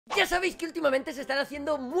Ya sabéis que últimamente se están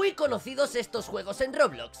haciendo muy conocidos estos juegos en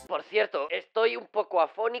Roblox. Por cierto, estoy un poco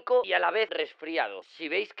afónico y a la vez resfriado. Si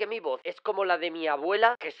veis que mi voz es como la de mi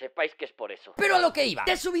abuela, que sepáis que es por eso. Pero a lo que iba,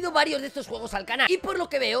 te he subido varios de estos juegos al canal y por lo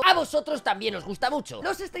que veo, a vosotros también os gusta mucho.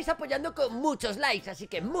 Los estáis apoyando con muchos likes, así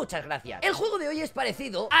que muchas gracias. El juego de hoy es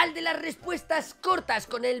parecido al de las respuestas cortas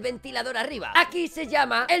con el ventilador arriba. Aquí se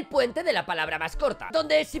llama el puente de la palabra más corta,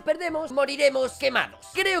 donde si perdemos, moriremos quemados.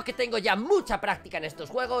 Creo que tengo ya mucha práctica en estos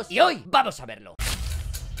juegos y hoy vamos a verlo.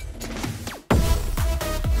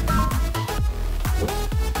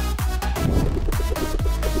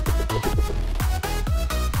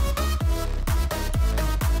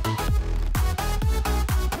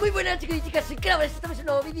 Muy buenas chicos y chicas, soy KraoESP, estamos en un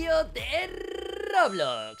nuevo vídeo de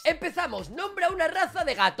Roblox. Empezamos, nombra una raza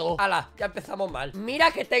de gato. ¡Hala! Ya empezamos mal.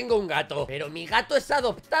 Mira que tengo un gato, pero mi gato es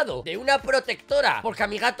adoptado de una protectora, porque a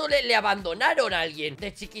mi gato le abandonaron a alguien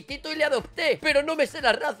de chiquitito y le adopté, pero no me sé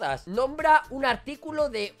las razas. Nombra un artículo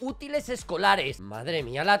de útiles escolares. Madre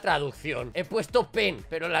mía la traducción. He puesto pen,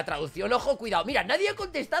 pero la traducción, ojo, cuidado. Mira, nadie ha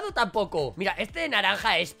contestado tampoco. Mira, este de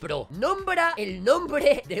naranja es pro. Nombra el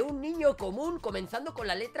nombre de un niño común comenzando con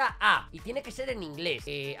la letra A, y tiene que ser en inglés.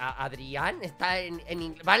 Adrián está en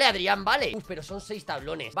inglés. Vale, Adrián, vale. Pero son 6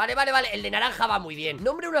 tablones. Vale. El de naranja va muy bien.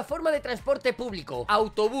 Nombre una forma de transporte público.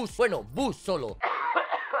 Autobús. Bueno, bus solo.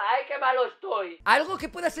 ¡Ay, qué malo estoy! Algo que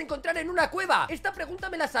puedas encontrar en una cueva. Esta pregunta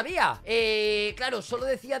me la sabía. Claro, solo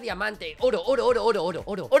decía diamante. Oro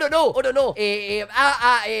no.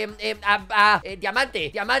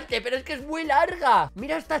 Diamante, pero es que es muy larga.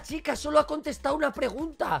 Mira, esta chica solo ha contestado una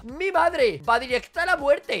pregunta. Mi madre va directa a la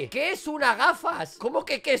muerte. ¿Qué es una gafas? ¿Cómo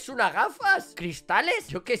que qué es una gafas? ¿Cristales?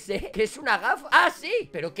 Yo qué sé. ¿Qué es una gafa? Ah, sí.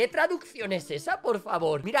 ¿Pero qué traducción es esa, por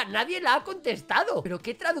favor? Mira, nadie la ha contestado. ¿Pero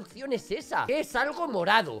qué traducción es esa? ¿Qué es algo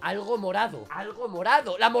morado? Algo morado.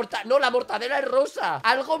 La mortadela es rosa.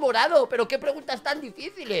 Algo morado. Pero qué preguntas tan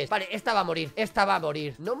difíciles. Vale, esta va a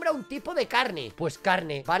morir. Nombra un tipo de carne. Pues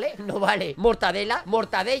carne, ¿vale? No vale. Mortadella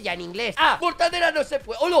en inglés. ¡Ah! Mortadela no se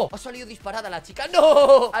puede. ¡Oh, no! Ha salido disparada la chica.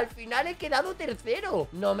 ¡No! Al final he quedado tercero.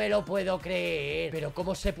 No me lo puedo creer. Pero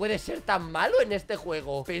 ¿cómo se puede ser tan malo en este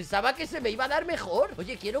juego? Pensaba que se me iba a dar mejor.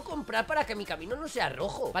 Oye, quiero comprar para que mi camino no sea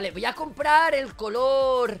rojo. Vale, voy a comprar el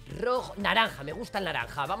color rojo. Naranja, me gusta el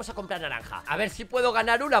naranja. Vamos a comprar naranja. A ver si puedo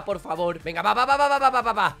ganar una, por favor. Venga, va.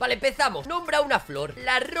 Vale, empezamos. Nombra una flor.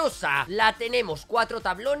 La rosa. La tenemos 4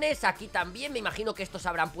 tablones. Aquí también. Me imagino que estos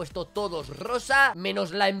habrán puesto todos rosa.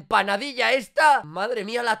 Menos la empanadilla esta. Madre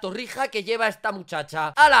mía, la torrija que lleva esta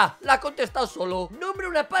muchacha. ¡Hala! La ha contestado solo. Nombra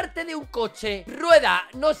una parte de un coche. Rueda.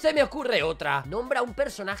 No se me ocurre otra. Nombra un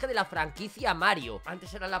personaje de la franquicia Mario.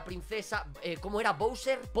 Antes era la princesa. ¿Cómo era?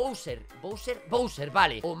 Bowser,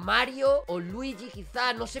 vale. O Mario o Luigi,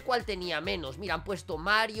 quizá. No sé cuál tenía menos. Mira, han puesto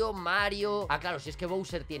Mario. Ah, claro, si es que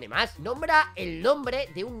Bowser tiene más. Nombra el nombre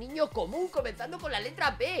de un niño común comenzando con la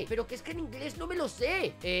letra B. Pero que es que en inglés no me lo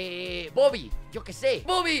sé. Bobby, yo qué sé.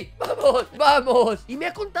 Bobby, vamos. Y me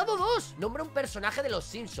ha contado 2. Nombra un personaje de los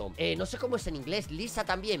Simpsons. No sé cómo es en inglés. Lisa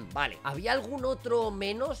también, vale. ¿Había algún otro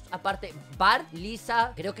menos? Aparte, Bart,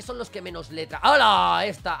 Lisa, creo que son los que menos letra. ¡Hala!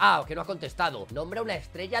 Esta, que no ha contestado. Nombra una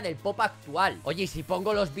estrella del pop actual. Oye, ¿y si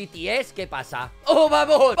pongo los BTS, qué pasa? ¡Oh,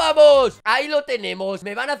 vamos! Ahí lo tenemos.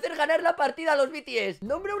 Me van a hacer ganar la partida a los BTS.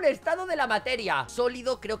 Nombra un estado de la materia.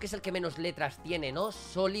 Sólido, creo que es el que menos letras tiene, ¿no?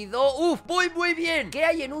 Sólido. ¡Uf! Muy bien. ¿Qué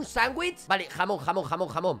hay en un sándwich? Vale,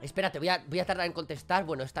 jamón. Espérate, voy a tardar en contestar.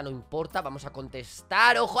 Bueno, esta no importa. Vamos a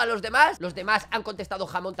contestar. Ojo a los demás. Los demás han contestado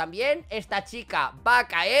jamón también. Esta chica va a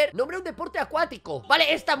caer. Nombra un deporte acuático.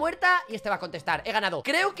 Vale, está muerta y este va a contestar. He ganado.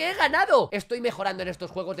 Creo que he ganado. Estoy mejorando en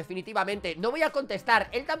estos juegos definitivamente. No voy a contestar.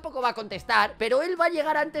 Él tampoco va a contestar, pero él va a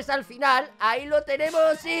llegar antes al final. Ahí lo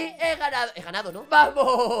tenemos y he ganado. He ganado, ¿no?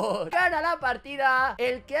 ¡Vamos! Gana la partida.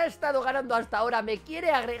 El que ha estado ganando hasta ahora me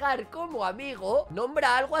quiere agregar como amigo.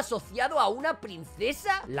 Nombra algo asociado a una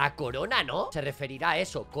princesa. La corona, ¿no? Se referirá a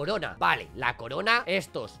eso. Corona. Vale, la corona.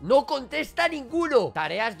 Estos. No contesta ninguno.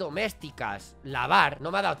 Tareas domésticas. Lavar.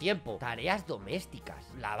 No me ha dado tiempo. Tareas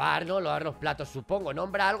domésticas. Lavar, ¿no? Lavar los platos, supongo.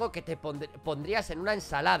 Nombra algo que te pondrías en una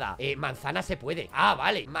ensalada. Manzana se puede. Ah,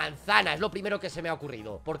 vale. Manzana es lo primero que se me ha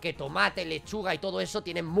ocurrido. Porque tomate, lechuga y todo eso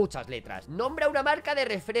tienen muchas letras. Nombra una marca de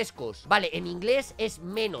refrescos. Vale, en inglés es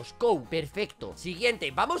menos. Co. Perfecto.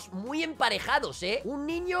 Siguiente. Vamos muy emparejados, ¿eh? Un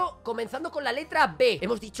niño comenzando con la letra B.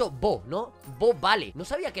 Hemos dicho Bo, ¿no? Bo, vale. No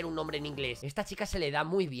sabía que era un nombre en inglés. Esta chica se le da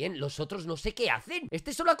muy bien. Los otros no sé qué hacen.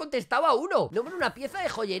 Este solo ha contestado a uno. Nombra una pieza de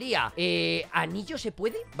joyería. ¿Anillo se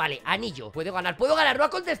puede? Vale, anillo. Puedo ganar. No ha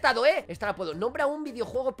contestado, Esta la puedo. Nombra un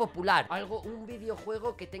videojuego popular. Un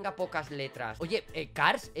videojuego que tenga pocas letras. Oye,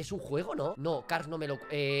 Cars es un juego, ¿no? No, Cars no me lo...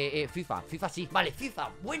 FIFA sí. Vale, FIFA,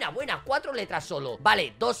 buena, 4 letras solo.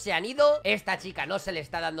 Vale, 2 se han ido. Esta chica no se le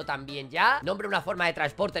está dando tan bien ya. Nombre, una forma de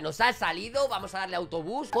transporte nos ha salido. Vamos a darle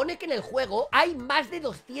autobús. Pone que en el juego hay más de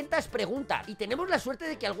 200 preguntas y tenemos la suerte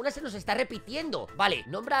de que alguna se nos está repitiendo. Vale,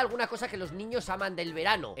 nombra alguna cosa que los niños aman del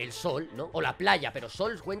verano. El sol, ¿no? O la playa, pero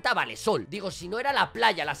sol cuenta, vale, sol. Digo, si no era la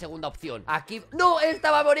playa la segunda opción. Aquí... ¡No! ¡Esta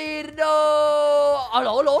va a morir! ¡No!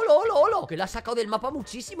 ¡Hola, hola, hola, hola, hola! Que la ha sacado del mapa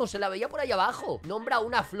muchísimo. Se la veía por ahí abajo. Nombra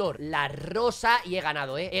una flor. La rosa. Y he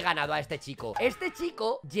ganado, ¿eh? He ganado a este chico. Este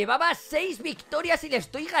chico llevaba 6 victorias y le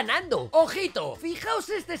estoy ganando. ¡Ojito! Fijaos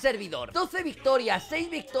este servidor. 12 victorias, 6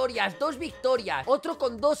 victorias, 2 victorias. Otro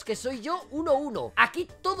con 2 que soy yo, 1-1. Aquí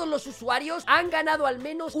todos los usuarios han ganado al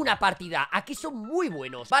menos una partida. Aquí son muy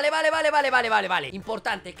buenos. Vale.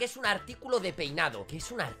 Importante, que es un artículo de peinado. ¿Qué es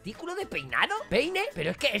un artículo de peinado? ¿Peine?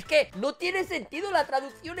 Pero es que no tiene sentido. La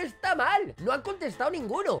traducción está mal. No han contestado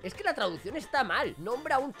ninguno. Es que la traducción está mal.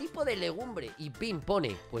 Nombra un tipo de legumbre. Y bean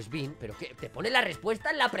pone. Pues bean, ¿pero qué? ¿Te pone la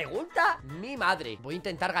respuesta en la pregunta? Mi madre. Voy a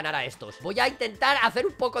intentar ganar a estos. Voy a intentar hacer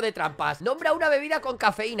un poco de trampas. Nombra una bebida con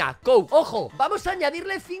cafeína. Coke. Ojo, vamos a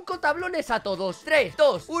añadirle 5 tablones a todos. 3,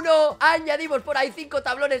 2, 1. Añadimos por ahí 5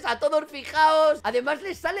 tablones a todos, fijaos. Además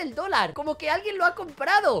les sale el dólar. Como que alguien lo ha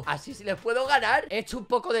comprado. Así si les puedo ganar. He hecho un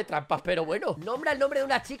poco de trampas, pero bueno. Nombra el nombre de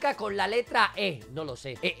una chica con la letra E. No lo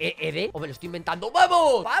sé. ¿Eden? ¿O me lo estoy inventando?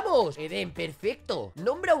 ¡Vamos! ¡Vamos! Eden, perfecto.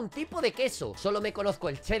 Nombra un tipo de queso. Solo me conozco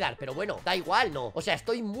el cheddar, pero bueno, da igual, ¿no? O sea,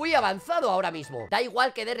 estoy muy avanzado ahora mismo. Da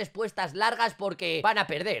igual que dé respuestas largas porque van a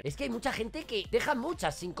perder. Es que hay mucha gente que deja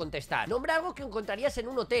muchas sin contestar. Nombra algo que encontrarías en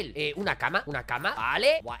un hotel. Una cama.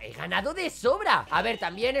 Vale. Buah, he ganado de sobra. A ver,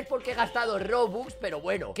 también es porque he gastado Robux, pero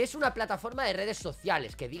bueno. ¿Qué es una plataforma de redes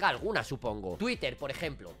sociales? Que diga alguna, supongo. Twitter, por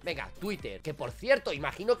ejemplo. Venga, Twitter. Que por cierto,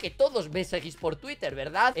 imagino que todos me seguís por Twitter,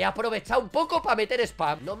 ¿verdad? He aprovechado un poco para meter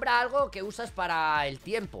spam. Nombra algo que usas para el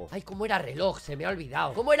tiempo. Ay, ¿cómo era reloj? Se me ha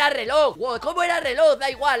olvidado. ¿Cómo era reloj? Wow, ¿cómo era reloj? Da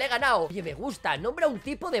igual, he ganado. Oye, me gusta. Nombra un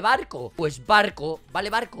tipo de barco. Pues barco. Vale,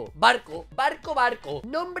 barco.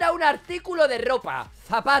 Nombra un artículo de ropa.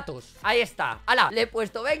 Zapatos. Ahí está. ¡Hala! Le he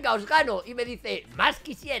puesto, venga, os gano. Y me dice, más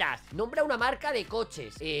quisieras. Nombra una marca de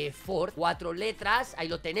coches. Ford. 4 letras. Ahí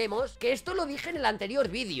lo tenemos. Que esto lo dije en el anterior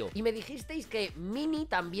vídeo. Y me dijisteis que Mini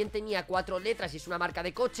también tenía 4 letras y es una marca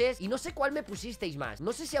de coches. Y no sé cuál me pusisteis más.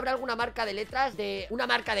 No sé si habrá alguna marca de letras de... Una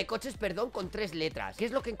marca de coches, perdón, con 3 letras. ¿Qué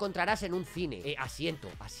es lo que encontrarás en un cine? Asiento.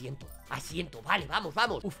 Vale,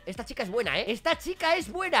 vamos. Uf, esta chica es buena, ¿eh? Esta chica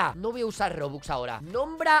es buena. No voy a usar Robux ahora.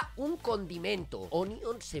 Nombra un condimento.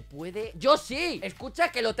 Onion se puede... ¡Yo sí!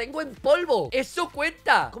 Escucha que lo tengo en polvo. ¡Eso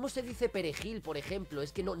cuenta! ¿Cómo se dice perejil, por ejemplo?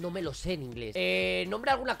 Es que no me lo sé en inglés.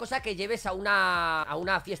 Nombra alguna cosa que lleves a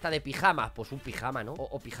una fiesta de pijama. Pues un pijama, ¿no?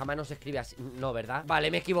 O pijama no se escribe así. No, ¿verdad?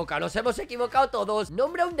 Vale, me he equivocado. Nos hemos equivocado todos.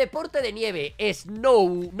 Nombra un deporte de nieve.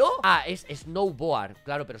 Snow, ¿no? Ah, es snowboard.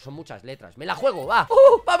 Claro, pero son muchas letras. Me la juego, va.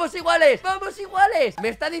 ¡Vamos iguales! Me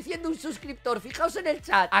está diciendo un suscriptor. Fijaos en el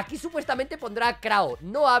chat. Aquí supuestamente pondrá Krao.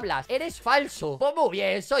 No hablas. Eres falso. Pues muy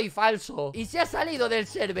bien, soy falso. Y se ha salido del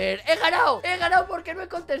server. He ganado porque no he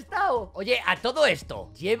contestado. Oye, a todo esto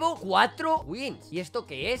llevo 4 wins. ¿Y esto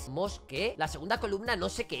qué es? ¿Qué? La segunda columna no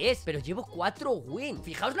sé qué es, pero llevo 4 wins.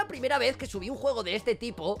 Fijaos la primera vez que subí un juego de este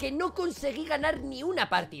tipo que no conseguí ganar ni una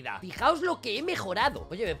partida. Fijaos lo que he mejorado.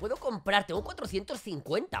 Oye, me puedo comprar, tengo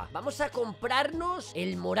 450. Vamos a comprarnos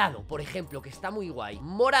el morado, por ejemplo, que está muy guay.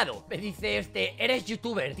 Morado. Me dice eres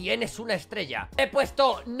youtuber, tienes una estrella. He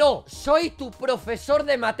puesto, no, soy tu profesor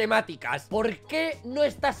de matemáticas. ¿Por qué no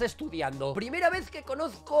estás estudiando? Primera vez que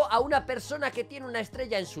conozco a una persona que tiene una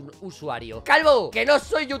estrella en su usuario. Calvo, que no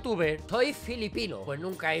soy youtuber, soy filipino. Pues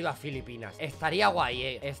nunca he ido a Filipinas. Estaría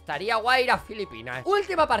guay, estaría guay ir a Filipinas.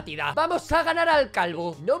 Última partida. Vamos a ganar al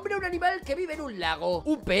calvo. Nombra un animal que vive en un lago.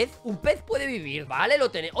 Un pez puede vivir. Vale, lo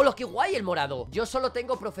tenemos. ¡Oh, lo que guay el morado! Yo solo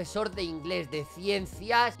tengo profesor de inglés, de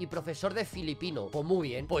ciencias y profesor de filipino. Pues muy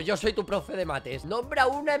bien. Pues yo soy tu profe de mates. Nombra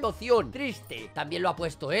una emoción. Triste. También lo ha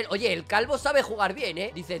puesto él. Oye, el calvo sabe jugar bien,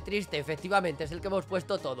 ¿eh? Dice triste, efectivamente, es el que hemos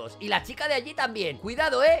puesto todos. Y la chica de allí también.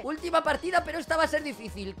 Cuidado, ¿eh? Última partida, pero esta va a ser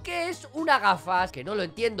difícil. ¿Qué es una gafas? Que no lo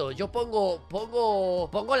entiendo. Yo pongo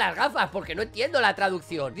las gafas porque no entiendo la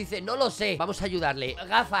traducción. Dice, no lo sé. Vamos a ayudarle.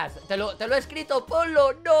 Gafas. Te lo he escrito.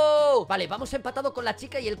 Ponlo. ¡No! Vale, vamos empatado con la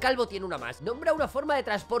chica y el calvo tiene una más. Nombra una forma de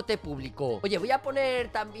transporte público. Oye, voy a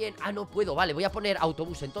poner también... Ah, no puedo. Vale, voy a poner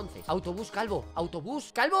autobús entonces. Autobús, calvo.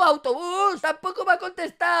 Autobús. ¡Calvo, autobús! ¡Tampoco va a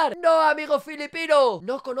contestar! ¡No, amigo filipino!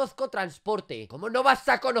 No conozco transporte. ¿Cómo no vas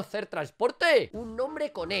a conocer transporte? Un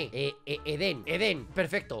nombre con E. Eden.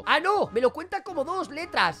 Perfecto. ¡Ah, no! Me lo cuenta como 2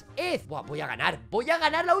 letras. Buah, voy a ganar. Voy a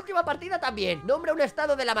ganar la última partida también. Nombra un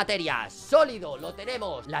estado de la materia. sólido, lo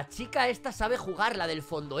tenemos. La chica esta sabe jugar, la del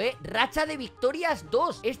fondo, racha de victorias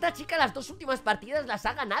 2. Esta chica las 2 últimas partidas las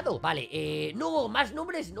ha ganado. Vale, no, más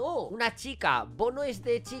nombres no. Una chica, Bono es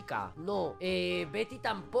de chica. No, Betty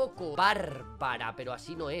tampoco. Bárbara, pero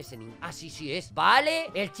así no es así sí es.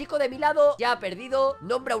 Vale, el chico de mi lado ya ha perdido.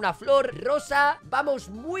 Nombra una flor, Rosa. Vamos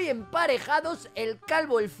muy emparejados. El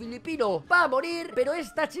calvo, el filipino, va a morir. Pero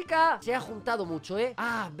esta chica se ha juntado mucho,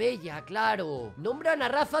 Ah, Bella, claro. Nombra una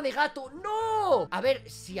raza de gato. ¡No! A ver,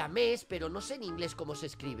 siamés, pero no sé en inglés cómo se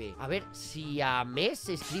escribe. A ver, siamés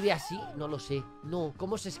se escribe así. No lo sé. No,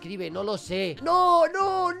 ¿cómo se escribe? No lo sé. ¡No,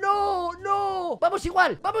 no, no, no! Vamos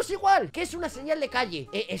igual, que es una señal de calle.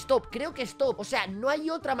 Stop, creo que stop. O sea, no hay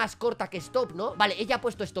otra más corta que stop, ¿no? Vale, ella ha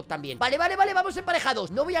puesto stop también. Vale, vamos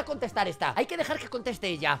emparejados. No voy a contestar esta. Hay que dejar que conteste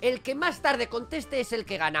ella. El que más tarde conteste es el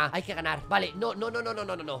que gana. Hay que ganar. Vale, no.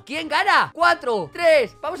 ¿Quién gana? 4,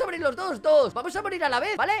 3. Vamos a abrir los dos. Vamos a morir a la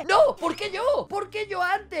vez, ¿vale? ¡No! ¿Por qué yo? ¿Por qué yo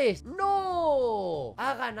antes? ¡No!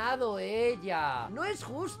 Ha ganado ella. No es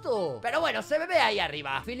justo. Pero bueno, se me ve ahí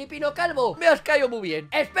arriba. Filipino calvo, me has caído muy bien.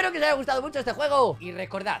 Espero que os haya gustado mucho este juego. Y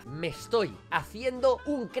recordad, me estoy haciendo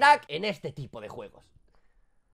un crack en este tipo de juegos.